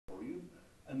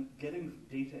And getting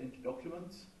data into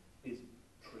documents is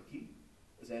tricky,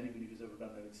 as anybody who's ever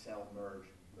done an Excel merge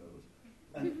knows.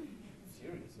 And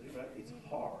seriously, right, it's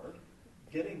hard.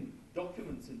 Getting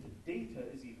documents into data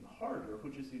is even harder,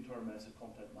 which is the entire mess of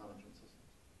content management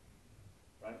systems.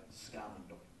 Right?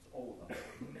 Scanning documents, all of that.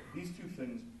 These two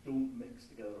things don't mix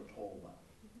together at all well.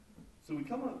 So we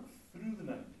come out through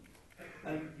the 90s,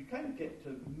 and you kind of get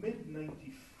to mid-95,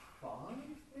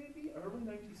 maybe, early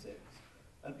 96,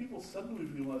 and people suddenly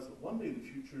realize that one day in the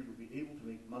future you'll be able to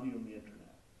make money on the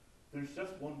internet. There's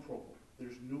just one problem.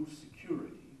 There's no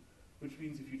security, which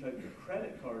means if you type your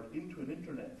credit card into an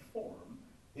internet form,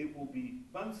 it will be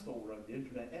bounced all around the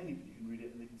internet. Anybody can read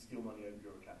it and they can steal money out of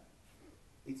your account.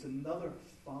 It's another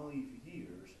 5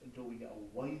 years until we get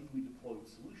a widely deployed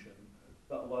solution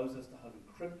that allows us to have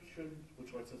encryption, which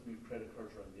lets us move credit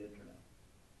cards around the internet.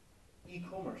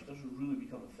 E-commerce doesn't really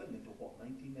become a thing until, what,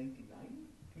 1999,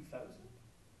 2000?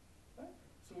 Right?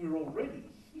 So we're already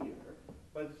here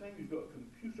by the time you've got a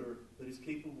computer that is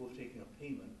capable of taking a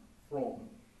payment from,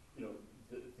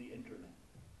 the internet.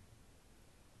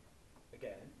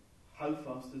 Again, how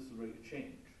fast is the rate of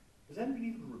change? Does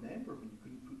anybody even remember when you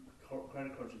couldn't put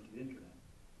credit cards into the internet?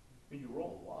 I mean, you were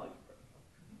all alive, pretty much.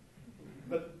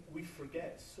 But we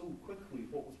forget so quickly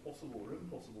what was possible or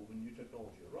impossible when new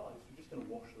technology arrives. We're just going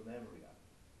to wash the memory out.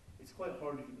 It's quite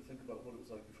hard even to think about what it was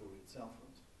like before we had cell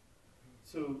phones.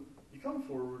 So you come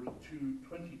forward to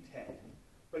 2010.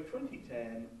 By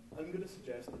 2010, I'm going to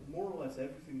suggest that more or less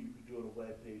everything you could do on a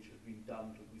web page had been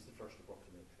done to at least the first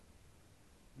approximation.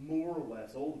 More or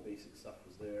less all the basic stuff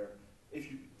was there. If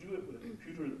you could do it with a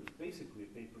computer that was basically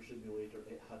a paper simulator,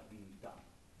 it had been done,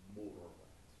 more or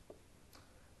less.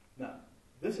 Now,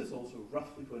 this is also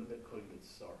roughly when Bitcoin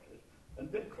gets started. And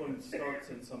Bitcoin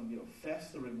starts in some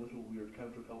festering little weird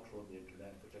counterculture on the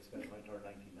internet, which I spent my entire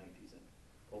 1990s in,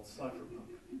 called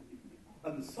cypherpunk.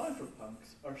 And the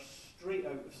cypherpunks are straight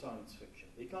out of science fiction.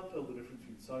 They can't tell the difference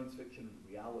between science fiction and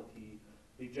reality.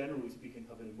 They, generally speaking,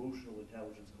 have an emotional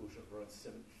intelligence quotient of around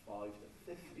 75 to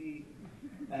 50.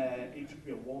 It took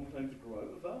me a long time to grow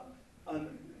out of that.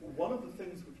 And one of the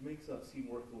things which makes that scene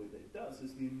work the way that it does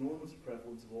is the enormous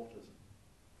prevalence of autism.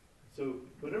 So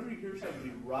whenever you hear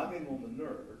somebody ragging on the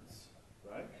nerds,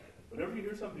 right? Whenever you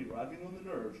hear somebody ragging on the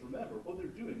nerds, remember, what they're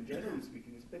doing, generally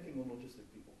speaking, is picking on autistic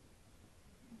people.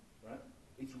 Right?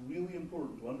 It's really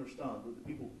important to understand that the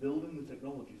people building the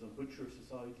technologies on which your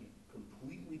society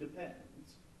completely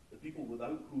depends, the people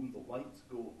without whom the lights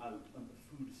go out and the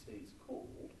food stays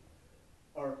cold,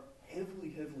 are heavily,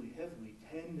 heavily, heavily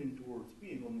tending towards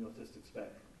being on the autistic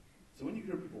spectrum. So when you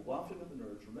hear people laughing at the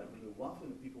nerds, remember they're laughing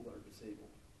at people that are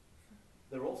disabled.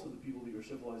 They're also the people that your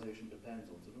civilization depends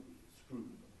on, so don't screw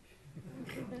with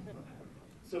them.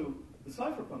 So the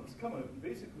cypherpunks come out and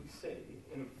basically say,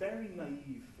 in a very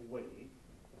naive way,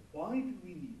 why do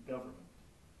we need government?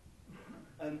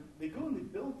 And they go and they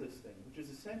build this thing, which is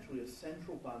essentially a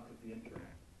central bank of the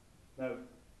internet. Now,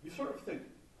 you sort of think,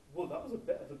 well, that was a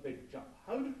bit of a big jump.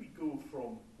 How did we go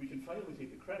from, we can finally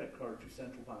take the credit card to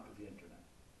central bank of the internet,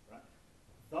 right?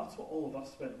 That's what all of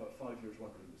us spent about 5 years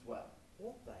wondering as well.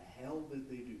 What the hell did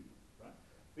they do, right?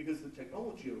 Because the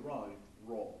technology arrived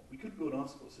raw. We couldn't go and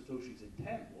ask what Satoshi's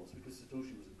intent was because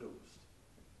Satoshi was a ghost,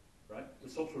 right? The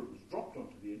software was dropped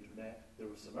onto the internet, there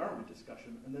was some early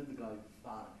discussion, and then the guy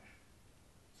vanished.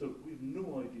 So we have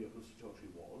no idea who Satoshi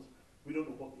was. We don't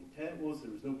know what the intent was. There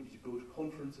was nobody to go to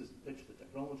conferences and pitch the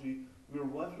technology. We were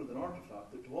left with an artifact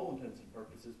that, to all intents and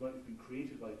purposes, might have been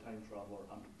created by a time traveler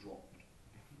and dropped.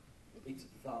 It's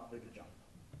that big a jump.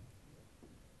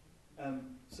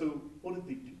 So what did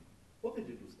they do? What they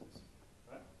did was this,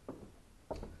 right?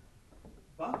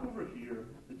 Back over here,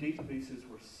 the databases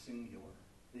were singular.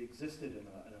 They existed in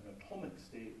an atomic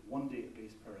state, one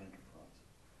database per enterprise.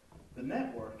 The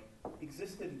network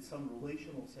existed in some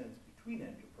relational sense between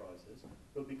enterprises,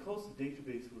 but because the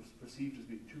database was perceived as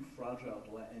being too fragile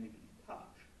to let anybody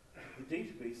touch, the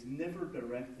database never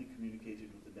directly communicated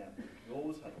with the network. You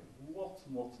always had lots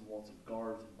and lots and lots of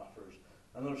guards and buffers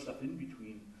and other stuff in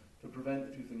between to prevent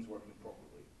the two things working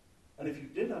properly. And if you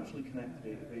did actually connect the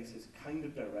databases kind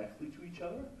of directly to each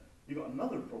other, you got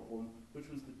another problem, which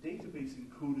was the database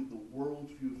encoded the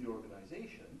worldview of the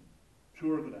organization.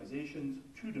 Two organizations,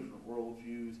 two different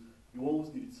worldviews, you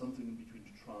always needed something in between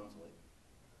to translate.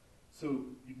 So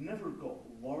you'd never got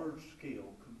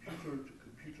large-scale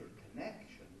computer-to-computer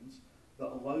connections that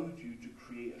allowed you to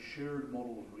create a shared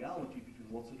model of reality between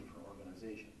lots of different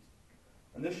organizations.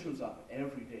 And this shows up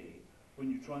every day when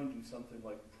you try and do something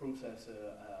like process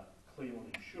a claim on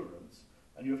insurance,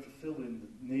 and you have to fill in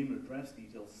the name and address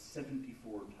details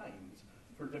 74 times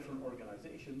for different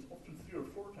organizations, often 3 or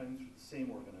 4 times for the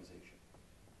same organization.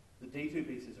 The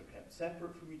databases are kept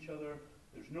separate from each other,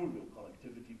 there's no real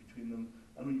connectivity between them,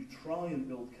 and when you try and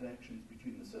build connections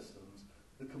between the systems,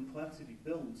 the complexity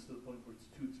builds to the point where it's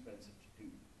too expensive to do.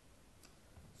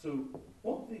 So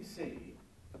what they say,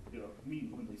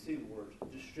 mean when they say the word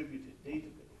distributed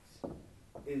database,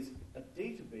 is a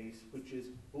database which is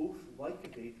both like a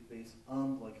database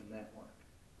and like a network.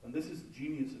 And this is the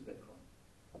genius of Bitcoin.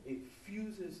 It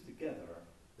fuses together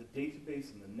the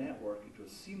database and the network into a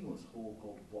seamless whole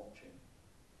called a blockchain.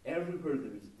 Everywhere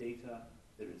there is data,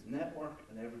 there is network,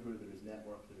 and everywhere there is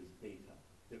network, there is data.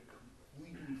 They're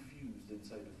completely fused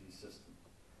inside of these systems.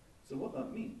 So what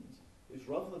that means is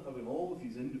rather than having all of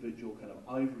these individual kind of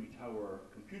ivory tower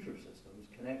computer systems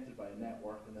connected by a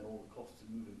network and then all the costs of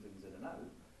moving things in and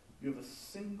out, you have a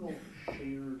single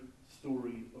shared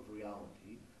story of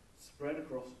reality spread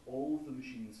across all of the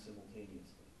machines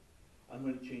simultaneously. And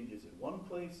when it changes in one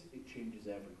place, it changes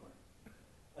everywhere.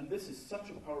 And this is such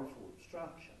a powerful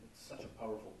abstraction, it's such a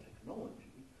powerful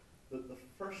technology, that the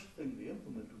first thing they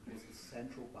implemented was the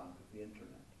central bank of the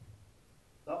internet.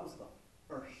 That was the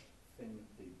first thing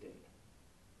they did.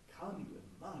 Can you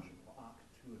imagine what Act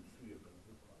 2 and 3 are going to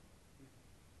look like?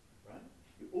 Right?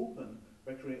 You open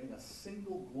by creating a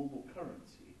single global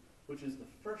currency, which is the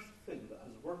first thing that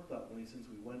has worked that way since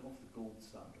we went off the gold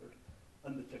standard.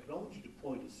 And the technology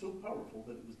deployed is so powerful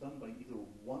that it was done by either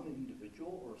one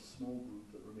individual or a small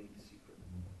group that remained secret.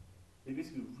 They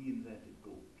basically reinvented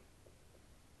gold.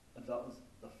 And that was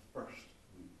the first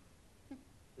move.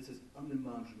 This is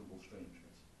unimaginable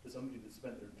strangeness. For somebody that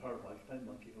spent their entire lifetime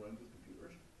monkeying around with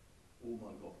computers, oh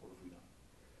my God, what have we done?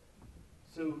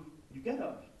 So you get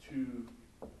up to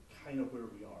kind of where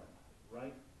we are now,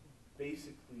 right?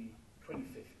 Basically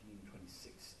 2015,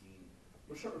 2016.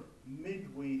 We're sort of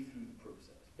midway through the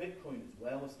process. Bitcoin is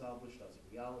well established as a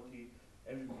reality.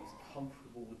 Everybody's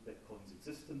comfortable with Bitcoin's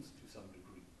existence to some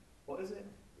degree. What is it?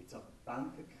 It's a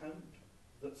bank account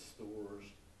that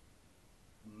stores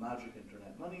magic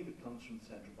internet money that comes from the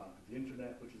central bank of the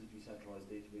internet, which is a decentralized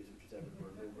database which is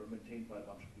everywhere and over, maintained by a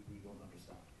bunch of people you don't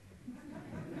understand.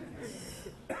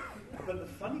 But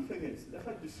the funny thing is that if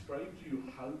I describe to you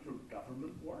how your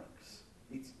government works,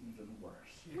 it's even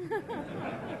worse.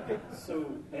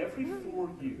 So every 4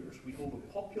 years we hold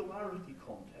a popularity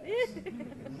contest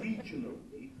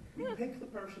regionally. We pick the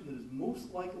person that is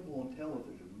most likable on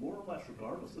television, more or less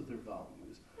regardless of their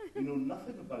values. We know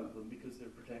nothing about them because they're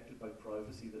protected by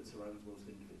privacy that surrounds most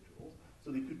individuals.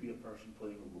 So they could be a person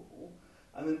playing a role.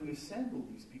 And then we assemble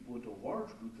these people into a large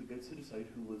group that gets to decide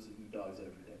who lives and who dies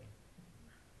every day.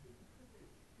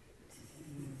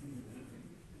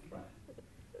 Right.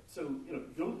 So,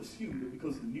 don't assume that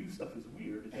because the new stuff is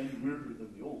weird, it's any weirder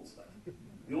than the old stuff.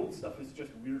 The old stuff is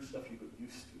just weird stuff you got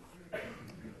used to.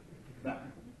 Now,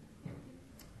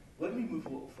 let me move a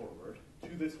little forward to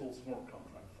this whole smart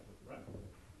contract thing, right?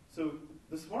 So,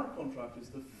 the smart contract is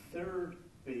the third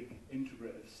big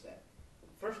integrative step.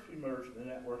 First, we merge the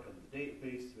network and the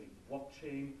database to make the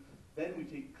blockchain. Then we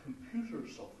take computer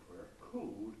software,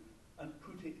 code, and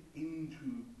put it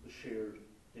into the shared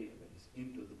database,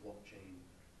 into the blockchain.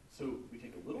 So we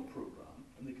take a little program,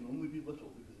 and they can only be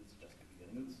little because it's just the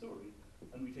beginning of the story,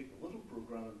 and we take the little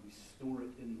program and we store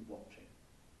it in the blockchain.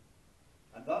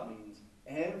 And that means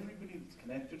everybody that's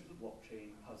connected to the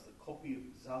blockchain has the copy of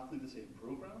exactly the same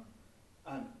program,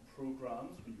 and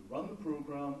programs, when you run the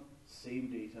program,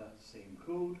 same data, same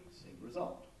code, same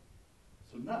result.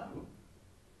 So now,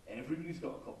 everybody's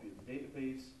got a copy of the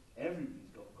database,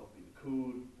 everybody's got a copy of the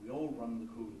code, we all run the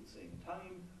code at the same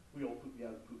time, we all put the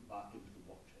output back into the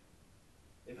blockchain.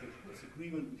 If there's a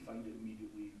disagreement, we find it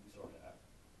immediately, we sort it out.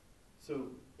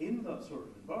 So in that sort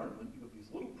of environment, you have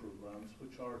these little programs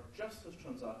which are just as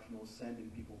transactional as sending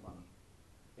people money.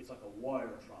 It's like a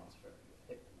wire transfer. You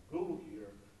hit go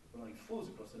here, the money flows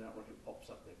across the network, it pops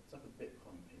up there. It's like a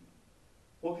Bitcoin payment.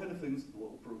 What kind of things do the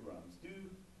little programs do?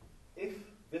 If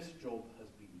this job has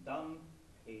been done,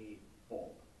 pay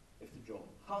Bob. If the job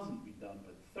hasn't been done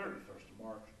by the 31st of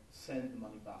March, send the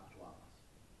money back to Alice.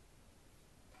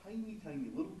 Tiny, tiny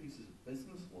little pieces of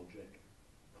business logic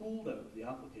pulled out of the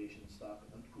application stack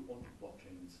and put onto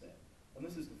blockchain instead. And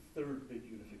this is the third big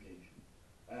unification.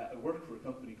 I work for a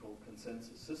company called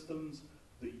Consensus Systems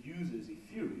that uses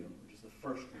Ethereum, which is the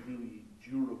first really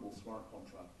durable smart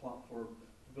contract platform,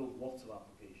 to build lots of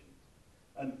applications.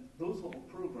 And those little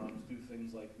programs do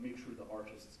things like make sure that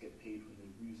artists get paid when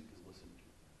their music is listened to.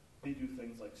 They do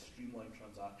things like streamline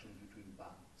transactions between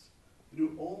banks. They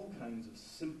do all kinds of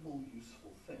simple,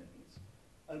 useful things.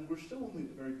 And we're still only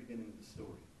at the very beginning of the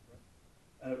story.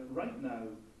 Right now,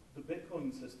 the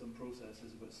Bitcoin system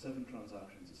processes about 7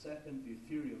 transactions a second. The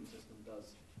Ethereum system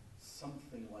does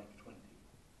something like 20.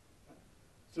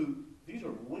 So these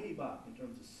are way back in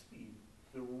terms of speed.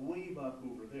 They're way back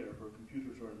over there where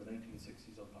computers were in the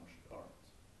 1960s on punched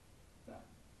cards. Now,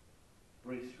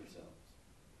 brace yourselves.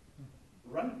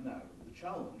 Right now, the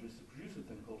challenge is to produce a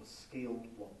thing called a scaled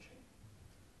blockchain.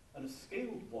 And a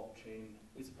scaled blockchain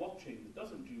is a blockchain that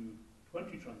doesn't do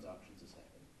 20 transactions a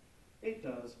second. It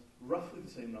does roughly the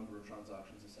same number of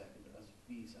transactions a second as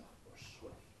Visa or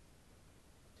Swift.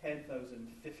 10,000,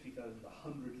 50,000,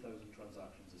 100,000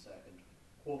 transactions a second,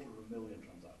 250,000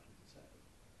 transactions a second.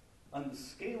 And the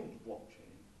scaled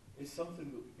blockchain is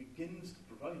something that begins to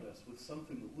provide us with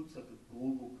something that looks like a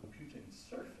global computing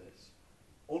surface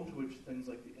onto which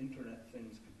things like the Internet of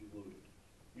Things could be loaded.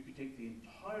 You could take the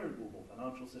entire global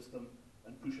financial system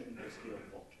and push it into a scaled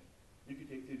blockchain. You could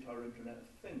take the entire Internet of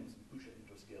Things and push it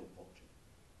into a scaled blockchain.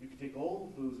 You could take all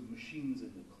of those machines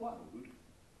in the cloud,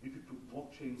 you could put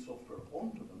blockchain software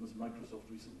onto them, as Microsoft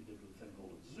recently did with a thing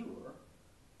called Azure,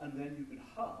 and then you could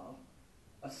have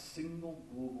a single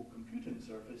global computing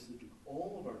surface that took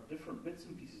all of our different bits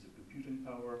and pieces of computing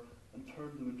power and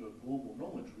turned them into a global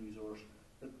knowledge resource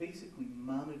that basically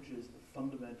manages the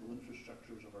fundamental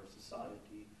infrastructures of our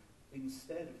society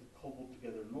instead of the cobbled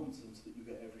together nonsense that you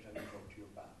get every time you talk to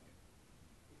your bank.